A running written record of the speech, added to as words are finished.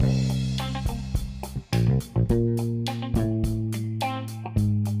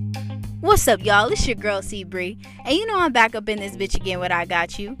What's up, y'all? It's your girl, C Bree. And you know I'm back up in this bitch again with I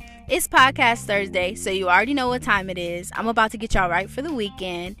Got You. It's Podcast Thursday, so you already know what time it is. I'm about to get y'all right for the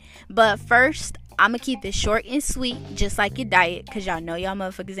weekend. But first, I'm going to keep it short and sweet, just like your diet, because y'all know y'all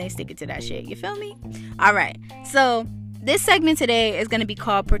motherfuckers ain't sticking to that shit. You feel me? Alright, so this segment today is going to be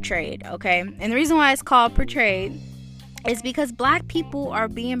called Portrayed, okay? And the reason why it's called Portrayed is because black people are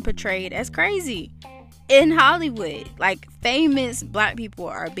being portrayed as crazy. In Hollywood, like, famous black people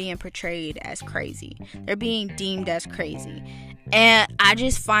are being portrayed as crazy. They're being deemed as crazy. And I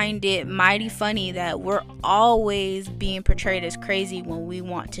just find it mighty funny that we're always being portrayed as crazy when we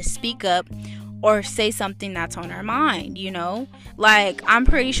want to speak up or say something that's on our mind, you know? Like, I'm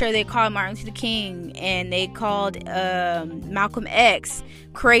pretty sure they called Martin Luther King and they called Malcolm X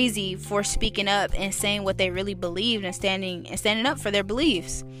crazy for speaking up and saying what they really believed and standing up for their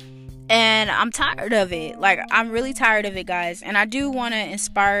beliefs. And I'm tired of it. Like, I'm really tired of it, guys. And I do want to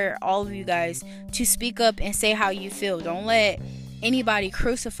inspire all of you guys to speak up and say how you feel. Don't let anybody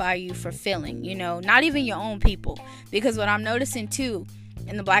crucify you for feeling, you know, not even your own people. Because what I'm noticing, too,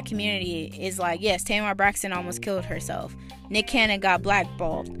 in the black community is, like, yes, Tamar Braxton almost killed herself. Nick Cannon got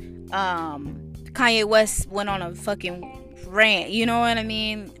blackballed. Kanye West went on a fucking rant, you know what I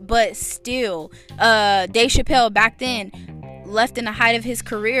mean? But still, Dave Chappelle back then left in the height of his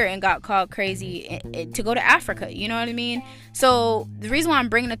career and got called crazy to go to Africa, you know what I mean? So the reason why I'm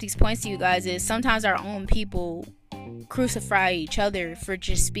bringing up these points to you guys is sometimes our own people crucify each other for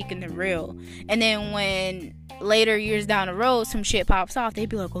just speaking the real, and then when later years down the road some shit pops off, they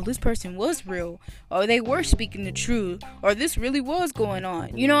be like, oh, this person was real, or they were speaking the truth, or this really was going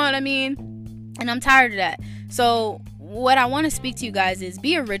on, you know what I mean? And I'm tired of that. So what I want to speak to you guys is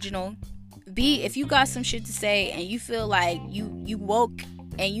be original. If you got some shit to say and you feel like you woke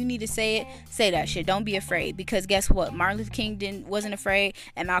and you need to say it, say that shit. Don't be afraid, because guess what? Martin Luther King wasn't afraid,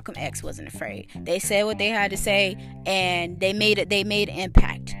 and Malcolm X wasn't afraid. They said what they had to say, and they made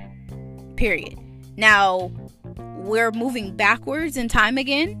impact. Period. Now we're moving backwards in time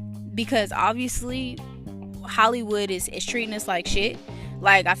again, because obviously Hollywood is treating us like shit.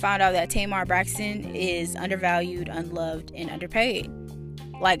 Like, I found out that Tamar Braxton is undervalued, unloved, and underpaid.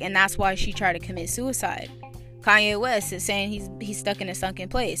 Like, and that's why she tried to commit suicide. Kanye West is saying he's stuck in a sunken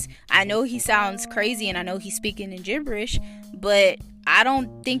place. I know he sounds crazy and I know he's speaking in gibberish, but I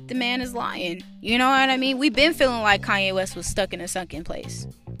don't think the man is lying. You know what I mean? We've been feeling like Kanye West was stuck in a sunken place.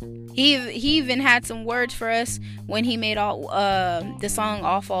 He even had some words for us when he made the song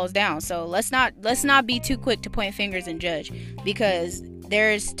All Falls Down. So let's not be too quick to point fingers and judge, because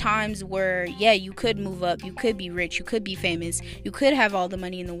there's times where, yeah, you could move up, you could be rich, you could be famous, you could have all the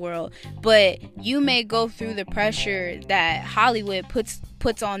money in the world, but you may go through the pressure that Hollywood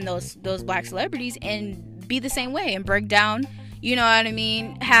puts on those black celebrities and be the same way and break down, you know what I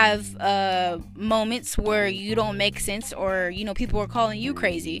mean? Have moments where you don't make sense, or, you know, people are calling you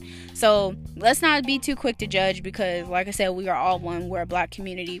crazy. So let's not be too quick to judge, because like I said, we are all one. We're a black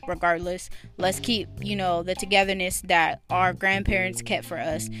community regardless. Let's keep, you know, the togetherness that our grandparents kept for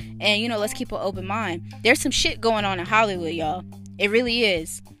us, and, you know, let's keep an open mind. There's some shit going on in Hollywood, y'all. It really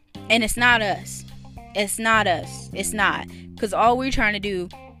is. And it's not us. It's not us. It's not. Because all we're trying to do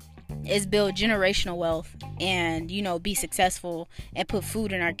is build generational wealth and, you know, be successful and put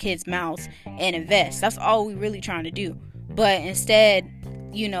food in our kids' mouths and invest. That's all we really trying to do. But instead,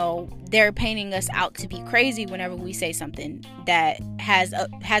 you know, they're painting us out to be crazy whenever we say something that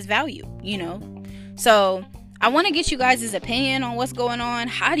has value, you know. So I want to get you guys' opinion on what's going on.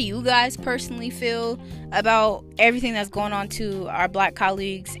 How do you guys personally feel about everything that's going on to our black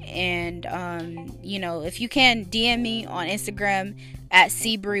colleagues? And you know, if you can, DM me on Instagram at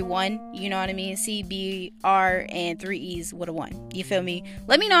CBRE1, you know what I mean? CBR and 3 E's with a 1. You feel me?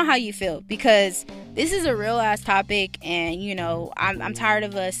 Let me know how you feel, because this is a real ass topic, and, you know, I'm tired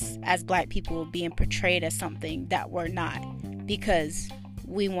of us as black people being portrayed as something that we're not, because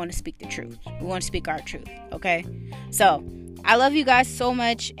we want to speak the truth. We want to speak our truth, okay? So I love you guys so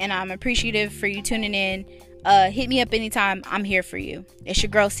much, and I'm appreciative for you tuning in. Hit me up anytime. I'm here for you. It's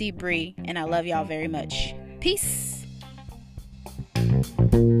your girl C Bree, and I love y'all very much. Peace.